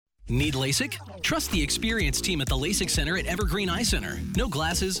Need LASIK? Trust the experienced team at the LASIK Center at Evergreen Eye Center. No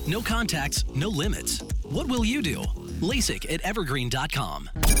glasses, no contacts, no limits. What will you do? LASIK at evergreen.com.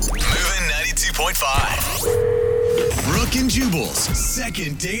 Moving 92.5. Brooke and Jubal's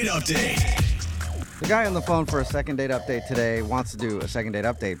second date update. The guy on the phone for a second date update today wants to do a second date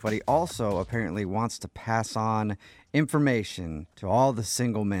update, but he also apparently wants to pass on information to all the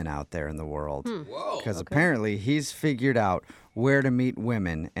single men out there in the world. Because apparently he's figured out where to meet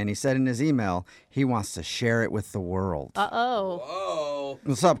women, and he said in his email he wants to share it with the world. Uh-oh.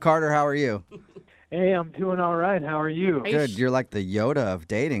 What's up, Carter? How are you? Hey, I'm doing all right. How are you? Good. You're like the Yoda of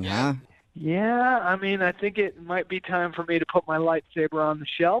dating, huh? Yeah, I mean, I think it might be time for me to put my lightsaber on the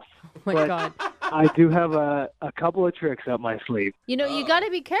shelf. Oh, my but God. I do have a couple of tricks up my sleeve. You know, you got to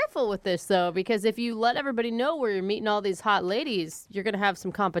be careful with this, though, because if you let everybody know where you're meeting all these hot ladies, you're going to have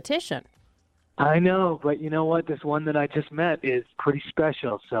some competition. I know, but you know what? This one that I just met is pretty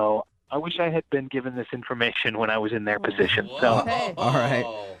special, so I wish I had been given this information when I was in their position. So, Okay. All right.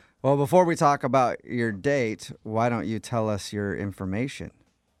 Well, before we talk about your date, why don't you tell us your information?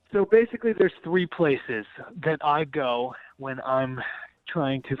 so basically there's three places that I go when I'm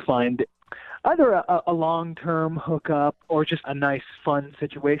trying to find either a long-term hookup or just a nice, fun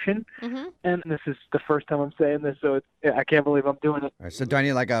situation. Mm-hmm. And this is the first time I'm saying this, so I can't believe I'm doing it. All right, so do I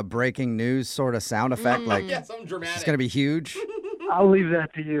need like a breaking news sort of sound effect? Like, Yeah, something dramatic. it's going to be huge? I'll leave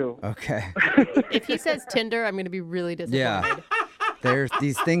that to you. Okay. If he says Tinder, I'm going to be really disappointed. Yeah. There's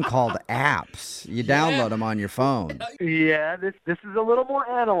these thing called apps. You download them on your phone. Yeah, this is a little more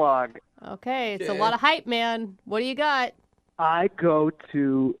analog. Okay, it's a lot of hype, man. What do you got? I go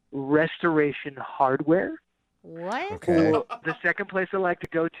to Restoration Hardware. What? Okay. Or the second place I like to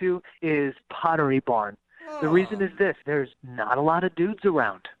go to is Pottery Barn. The reason is this: there's not a lot of dudes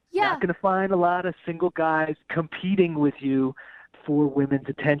around. Yeah. Not going to find a lot of single guys competing with you for women's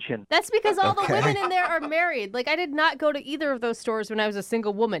attention. That's because all the Okay. women in there are married. Like, I did not go to either of those stores when I was a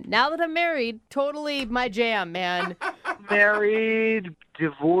single woman. Now that I'm married, totally my jam, man. Married,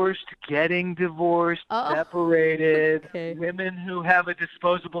 divorced, getting divorced, Oh. separated, Okay. women who have a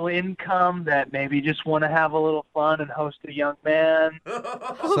disposable income that maybe just want to have a little fun and host a young man.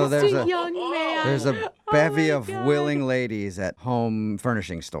 So there's Who's a- young man. There's a bevy Oh my of God. willing ladies at home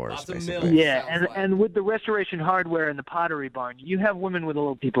furnishing stores, Lots of basically. milk. Yeah, Sounds and with the Restoration Hardware and the Pottery Barn, you have women with a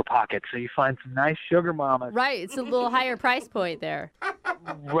little deeper pocket, so you find some nice sugar mamas. Right, it's a little higher price point there.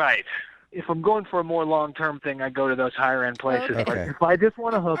 Right. If I'm going for a more long-term thing, I go to those higher-end places. Okay. But Okay. if I just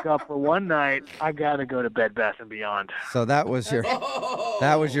want to hook up for one night, I got to go to Bed Bath & Beyond. So that was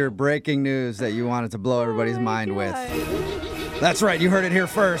your breaking news that you wanted to blow everybody's mind with. That's right, you heard it here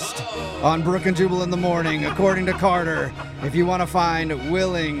first on Brooke and Jubal in the Morning. According to Carter, if you want to find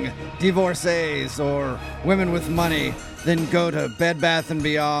willing divorcees or women with money, then go to Bed Bath &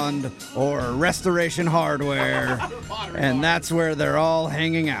 Beyond or Restoration Hardware, and that's where they're all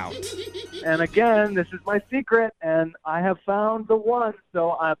hanging out. And again, this is my secret, and I have found the one.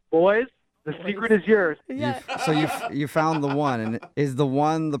 So, boys, the secret is yours. Yeah. So you found the one, and is the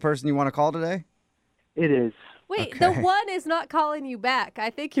one the person you want to call today? It is. Wait, the Okay. one is not calling you back. I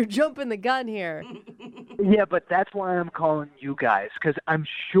think you're jumping the gun here. Yeah, but that's why I'm calling you guys, because I'm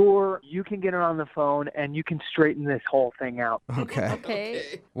sure you can get her on the phone and you can straighten this whole thing out. Okay.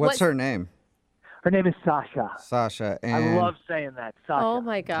 Okay. What's her name? Her name is Sasha. Sasha. And I love saying that, Sasha. Oh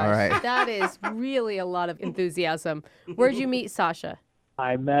my gosh. All right. That is really a lot of enthusiasm. Where'd you meet Sasha?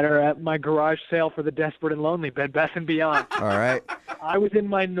 I met her at my garage sale for the Desperate and Lonely, Bed Bath & Beyond. All right. I was in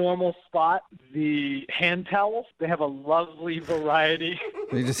my normal spot, the hand towels. They have a lovely variety.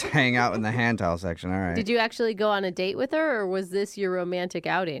 You just hang out in the hand towel section. All right. Did you actually go on a date with her, or was this your romantic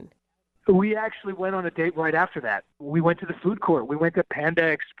outing? We actually went on a date right after that. We went to the food court. We went to Panda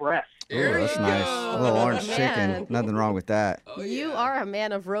Express. Ooh, that's nice. A little orange Man. chicken. Nothing wrong with that. You are a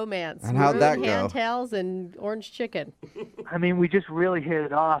man of romance. And how'd that Maroon go? hand tails and orange chicken. I mean, we just really hit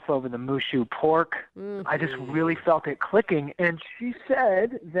it off over the Mushu pork. I just really felt it clicking. And she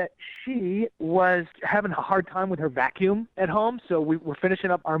said that she was having a hard time with her vacuum at home. So we were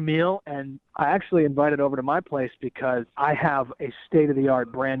finishing up our meal, and I actually invited over to my place because I have a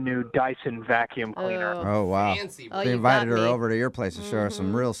state-of-the-art brand new Dyson vacuum cleaner. Oh, wow. Fancy. Oh, They you invited got her me. over to your place to show her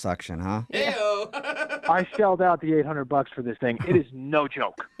some real suction, huh? Heyo. I shelled out the $800 for this thing. It is no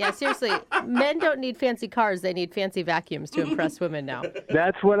joke. Yeah, seriously. Men don't need fancy cars. They need fancy vacuums to impress women now.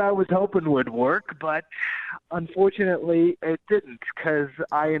 That's what I was hoping would work, but unfortunately it didn't, because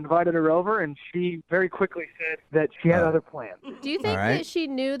I invited her over and she very quickly said that she had other plans. Do you think All right. that she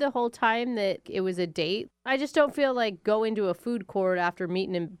knew the whole time that it was a date? I just don't feel like going to a food court after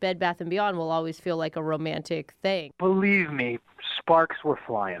meeting in Bed Bath & Beyond will always feel like a romantic thing. Believe me, sparks were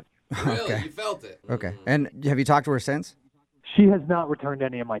flying. Really? Okay. You felt it? Okay. And have you talked to her since? She has not returned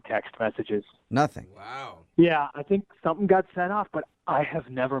any of my text messages. Nothing. Wow. Yeah, I think something got set off, but I have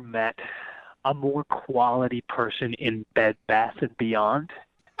never met a more quality person in Bed Bath & Beyond.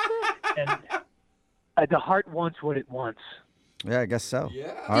 And the heart wants what it wants. Yeah, I guess so.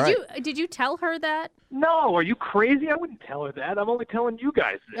 Yeah. All right. Did you tell her that? No, are you crazy? I wouldn't tell her that. I'm only telling you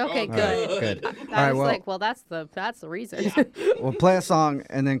guys this. Okay, All right, good. good. All I right, was well, like, well, that's the reason. we'll play a song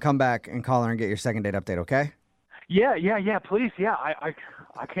and then come back and call her and get your second date update, okay? Yeah, please. Yeah, I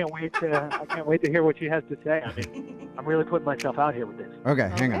can't wait to hear what she has to say. I mean, I'm really putting myself out here with this. Okay,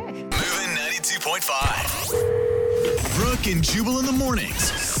 hang on. Moving 92.5. Brooke and Jubal in the mornings.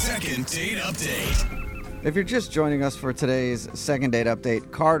 Second date update. If you're just joining us for today's second date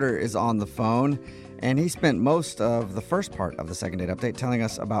update, Carter is on the phone, and he spent most of the first part of the second date update telling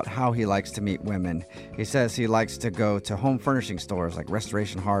us about how he likes to meet women. He says he likes to go to home furnishing stores like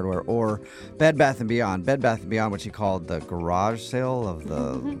Restoration Hardware or Bed Bath & Beyond. Bed Bath & Beyond, which he called the garage sale of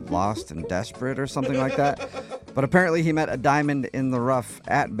the lost and desperate or something like that. But apparently he met a diamond in the rough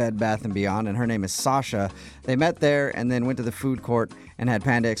at Bed Bath & Beyond, and her name is Sasha. They met there and then went to the food court and had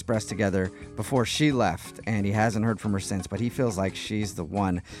Panda Express together before she left, and he hasn't heard from her since, but he feels like she's the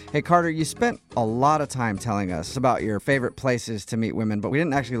one. Hey, Carter, you spent a lot of time telling us about your favorite places to meet women, but we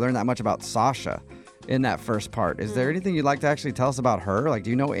didn't actually learn that much about Sasha in that first part. Is there anything you'd like to actually tell us about her? Like, do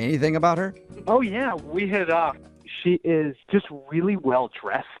you know anything about her? Oh yeah, we hit it off. She is just really well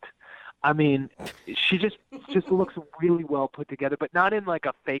dressed. I mean, she just looks really well put together, but not in like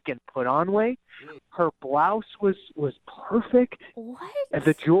a fake and put on way. Her blouse was perfect. What? And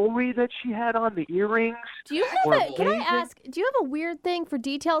the jewelry that she had on, the earrings. Do you were have can I amazing. ask, do you have a weird thing for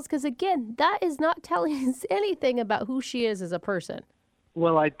details? Because again, that is not telling us anything about who she is as a person.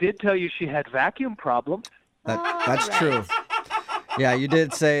 Well, I did tell you she had vacuum problems. That's true. Yeah, you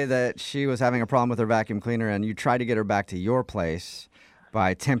did say that she was having a problem with her vacuum cleaner, and you tried to get her back to your place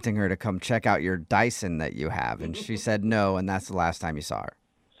by tempting her to come check out your Dyson that you have, and she said no, and that's the last time you saw her.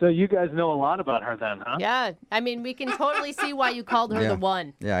 So you guys know a lot about her then, huh? Yeah, I mean, we can totally see why you called her Yeah. the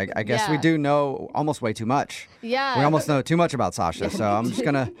one. Yeah, I guess we Yeah. do know almost way too much. Yeah. We almost know too much about Sasha, so I'm just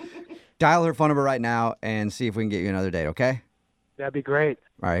going to dial her phone number right now and see if we can get you another date, okay? That'd be great.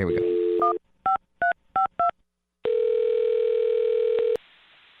 All right, here we go.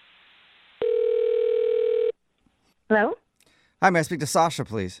 Hello, Hi, may I speak to Sasha,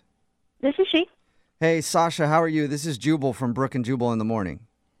 please? this is she. Hey, Sasha, how are you? This is Jubal from Brooke and Jubal in the Morning.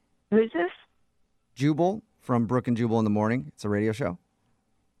 Who's this? Jubal from Brooke and Jubal in the Morning. It's a radio show.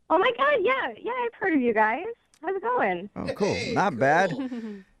 Oh my God, yeah, I've heard of you guys. How's it going? Oh, cool. Not bad.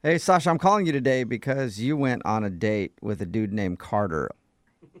 Hey, Sasha, I'm calling you today because you went on a date with a dude named Carter.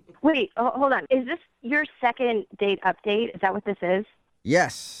 Wait, hold on. Is this your second date update? Is that what this is?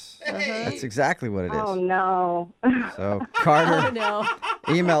 Yes, that's exactly what it is. Oh no. So Carter Oh, no.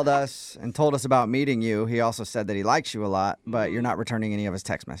 emailed us and told us about meeting you. He also said that he likes you a lot, but you're not returning any of his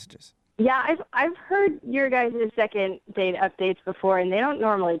text messages. Yeah, I've heard your guys' second date updates before, and they don't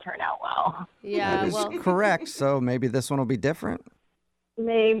normally turn out well. Yeah, That is well, correct. So maybe this one will be different.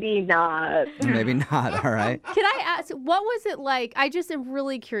 Maybe not. Maybe not. All right. can I ask, what was it like? I just am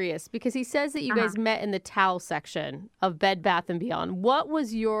really curious because he says that you guys met in the towel section of Bed Bath & Beyond. What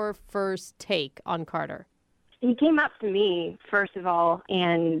was your first take on Carter? He came up to me, first of all,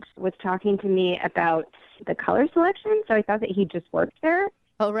 and was talking to me about the color selection, so I thought that he just worked there.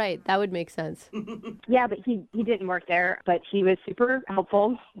 Oh, right. That would make sense. Yeah, but he didn't work there, but he was super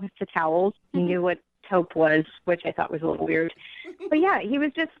helpful with the towels. He knew what taupe was, which I thought was a little weird. But yeah, he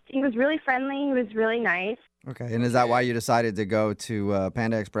was really friendly. He was really nice. Okay. And is that why you decided to go to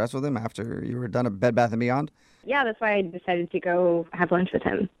Panda Express with him after you were done at Bed Bath & Beyond? Yeah, that's why I decided to go have lunch with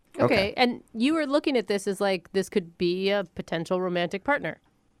him. Okay. And you were looking at this as like this could be a potential romantic partner.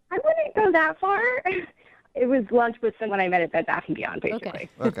 I wouldn't go that far. It was lunch with someone I met at Bed Bath & Beyond, basically.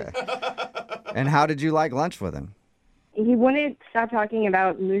 Okay. Okay. And how did you like lunch with him? He wouldn't stop talking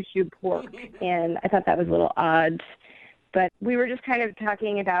about Mushu pork, and I thought that was a little odd. But we were just kind of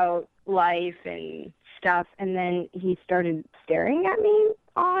talking about life and stuff, and then he started staring at me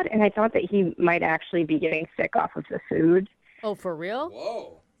odd, and I thought that he might actually be getting sick off of the food. Oh, for real?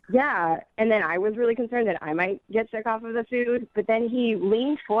 Whoa. Yeah, and then I was really concerned that I might get sick off of the food, but then he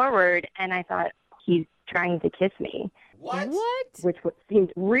leaned forward, and I thought he's trying to kiss me, What? which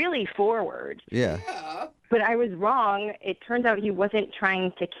seemed really forward. Yeah. Yeah. But I was wrong. It turns out he wasn't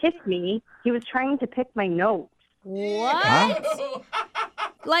trying to kiss me. He was trying to pick my nose. What? Huh?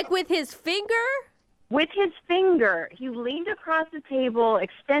 Like with his finger? with his finger. He leaned across the table,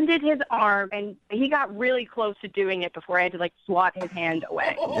 extended his arm, and he got really close to doing it before I had to swat his hand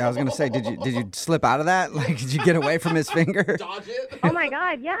away. Yeah, I was gonna say, did you slip out of that? Like, did you get away from his finger? Dodge it. Oh my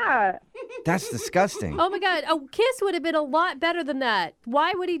God, yeah. That's disgusting. Oh my God, a kiss would have been a lot better than that.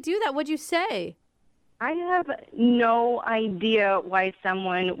 Why would he do that? What'd you say? I have no idea why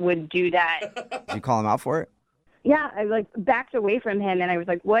someone would do that. Did you call him out for it? Yeah, I backed away from him and I was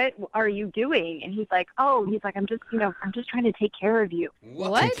like, "What are you doing?" And he's like, I'm just trying to take care of you.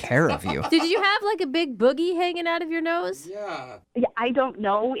 What? Take care of you. Did you have a big boogie hanging out of your nose? Yeah. Yeah, I don't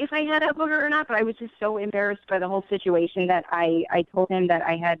know if I had a booger or not, but I was just so embarrassed by the whole situation that I told him that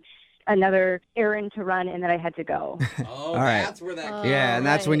I had another errand to run and that I had to go. Oh, right. that's where that. Yeah, and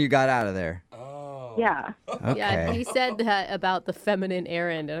that's when you got out of there. Oh. Yeah. Okay. Yeah, he said that about the feminine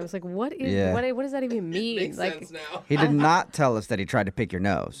errand, and I was like, what is? Yeah. What does that even mean? Makes sense now. He did not tell us that he tried to pick your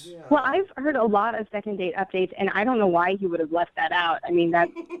nose. Well, I've heard a lot of second date updates, and I don't know why he would have left that out. I mean,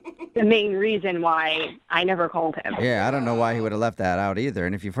 that's the main reason why I never called him. Yeah, I don't know why he would have left that out either.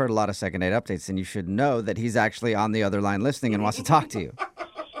 And if you've heard a lot of second date updates, then you should know that he's actually on the other line listening and wants to talk to you.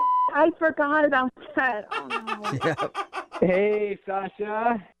 I forgot about that. Oh, no. Yeah. Hey,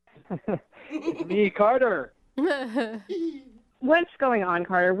 Sasha. It's me, Carter. What's going on,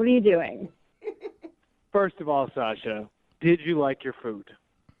 Carter? What are you doing? First of all, Sasha, did you like your food?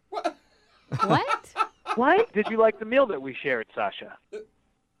 What? What? Did you like the meal that we shared, Sasha?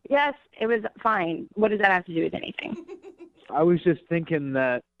 Yes, it was fine. What does that have to do with anything? I was just thinking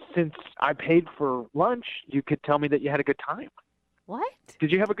that since I paid for lunch, you could tell me that you had a good time. What?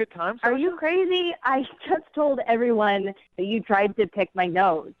 Did you have a good time, Sasha? Are you crazy? I just told everyone that you tried to pick my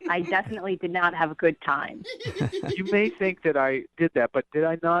nose. I definitely did not have a good time. You may think that I did that, but did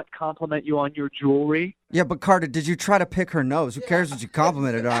I not compliment you on your jewelry? Yeah, but Carter, did you try to pick her nose? Who cares what you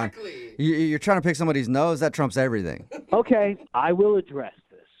complimented her on? Exactly. You're trying to pick somebody's nose? That trumps everything. Okay, I will address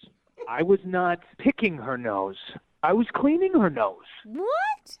this. I was not picking her nose. I was cleaning her nose.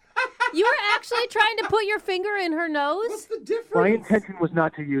 What? You were actually trying to put your finger in her nose? What's the difference? My intention was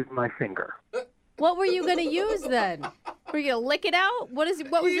not to use my finger. What were you going to use then? Were you going to lick it out? What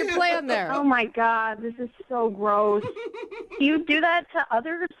was your plan there? Oh my God, this is so gross. Do you do that to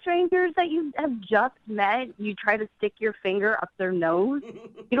other strangers that you have just met? You try to stick your finger up their nose?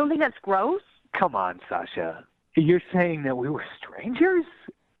 You don't think that's gross? Come on, Sasha. You're saying that we were strangers?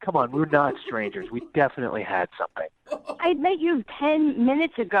 Come on, we're not strangers. We definitely had something. I met you 10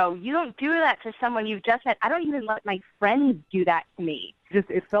 minutes ago. You don't do that to someone you've just met. I don't even let my friends do that to me.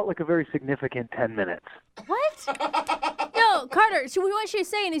 It felt like a very significant 10 minutes. What? No, Carter, what she's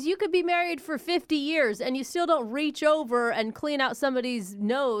saying is you could be married for 50 years and you still don't reach over and clean out somebody's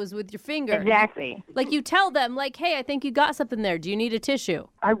nose with your finger. Exactly. Like you tell them, hey, I think you got something there. Do you need a tissue?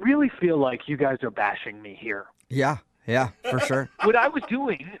 I really feel like you guys are bashing me here. Yeah, for sure. What I was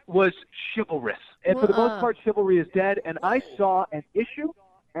doing was chivalrous. And for the most part, chivalry is dead. And I saw an issue,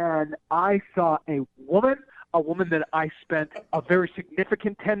 and I saw a woman that I spent a very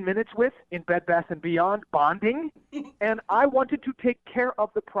significant 10 minutes with in Bed Bath & Beyond, bonding. And I wanted to take care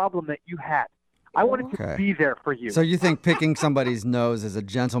of the problem that you had. I wanted to be there for you. So you think picking somebody's nose is a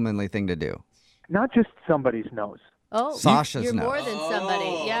gentlemanly thing to do? Not just somebody's nose. Oh, Sasha's you're nose. more than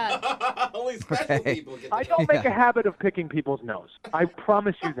somebody. Yeah. Only special people get I to don't make a habit of picking people's nose. I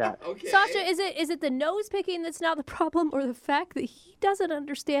promise you that. Okay. Sasha, is it the nose picking that's now the problem, or the fact that he doesn't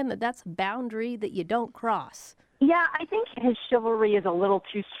understand that that's a boundary that you don't cross? Yeah, I think his chivalry is a little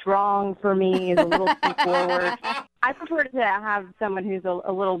too strong for me, is a little too forward. I prefer to have someone who's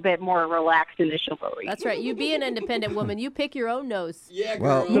a little bit more relaxed in the chivalry. That's right. You be an independent woman. You pick your own nose. Yeah,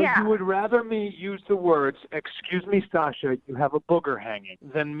 Well- girl. So Yeah. you would rather me use the words, "Excuse me, Sasha, you have a booger hanging,"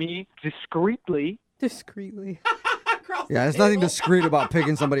 than me discreetly. Discreetly. Across the Yeah, there's nothing table. discreet about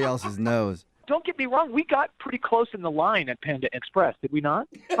picking somebody else's nose. Don't get me wrong, we got pretty close in the line at Panda Express, did we not?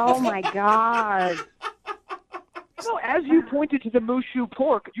 Oh, my God. No, as you pointed to the Mushu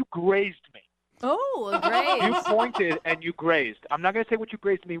pork, you grazed me. Oh, You great. pointed and you grazed. I'm not going to say what you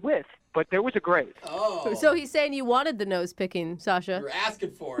grazed me with, but there was a graze. Oh. So he's saying you wanted the nose picking, Sasha. You're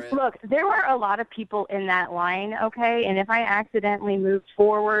asking for it. Look, there were a lot of people in that line, okay? And if I accidentally moved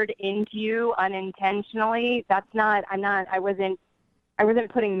forward into you unintentionally, I wasn't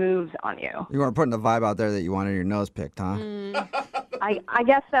putting moves on you. You weren't putting the vibe out there that you wanted your nose picked, huh? I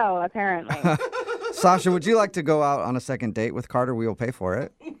guess so, apparently. Sasha, would you like to go out on a second date with Carter? We will pay for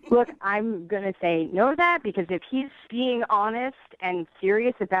it. Look, I'm going to say no to that because if he's being honest and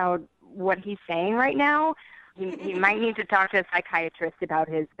serious about what he's saying right now, He might need to talk to a psychiatrist about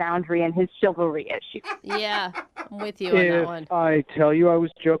his boundary and his chivalry issues. Yeah, I'm with you on that If one. I tell you I was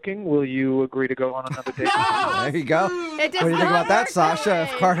joking, will you agree to go on another date? There you go. It does What do you think not about that, work that Sasha?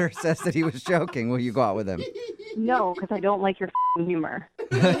 If way. Carter says that he was joking, will you go out with him? No, because I don't like your humor.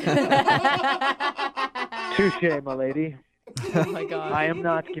 Touche, my lady. Oh my God. I am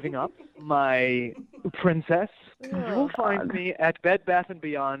not giving up. My princess, you'll find me at Bed Bath &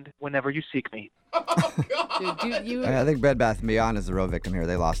 Beyond whenever you seek me. Dude, you. I think Bed Bath & Beyond is the real victim here.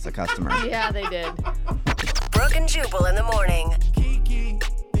 They lost the customer. Yeah, they did. Brooke and Jubal in the morning.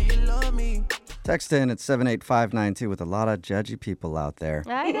 Text in at 78592 with a lot of judgy people out there.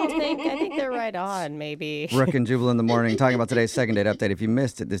 I think they're right on, maybe. Brooke and Jubal in the morning, talking about today's second date update. If you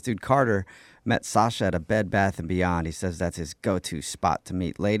missed it, this dude Carter met Sasha at a Bed Bath & Beyond. He says that's his go-to spot to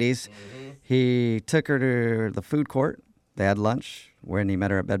meet ladies. He took her to the food court. They had lunch when he met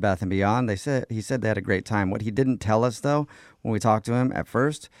her at Bed Bath & Beyond. He said they had a great time. What he didn't tell us, though, when we talked to him at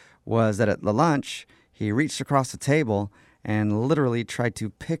first, was that at the lunch, he reached across the table and literally tried to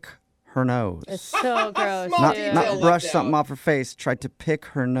pick her nose. It's so gross. Not dude. brush something off her face, tried to pick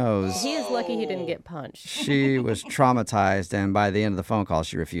her nose. He is lucky he didn't get punched. She was traumatized, and by the end of the phone call,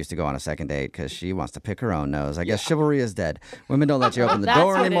 she refused to go on a second date because she wants to pick her own nose. I guess chivalry is dead. Women don't let you open the That's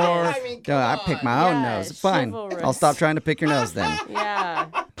door what it anymore. is. I mean, No, I come pick on. my own Yeah, nose. It's fine. chivalrous. I'll stop trying to pick your nose then. Yeah.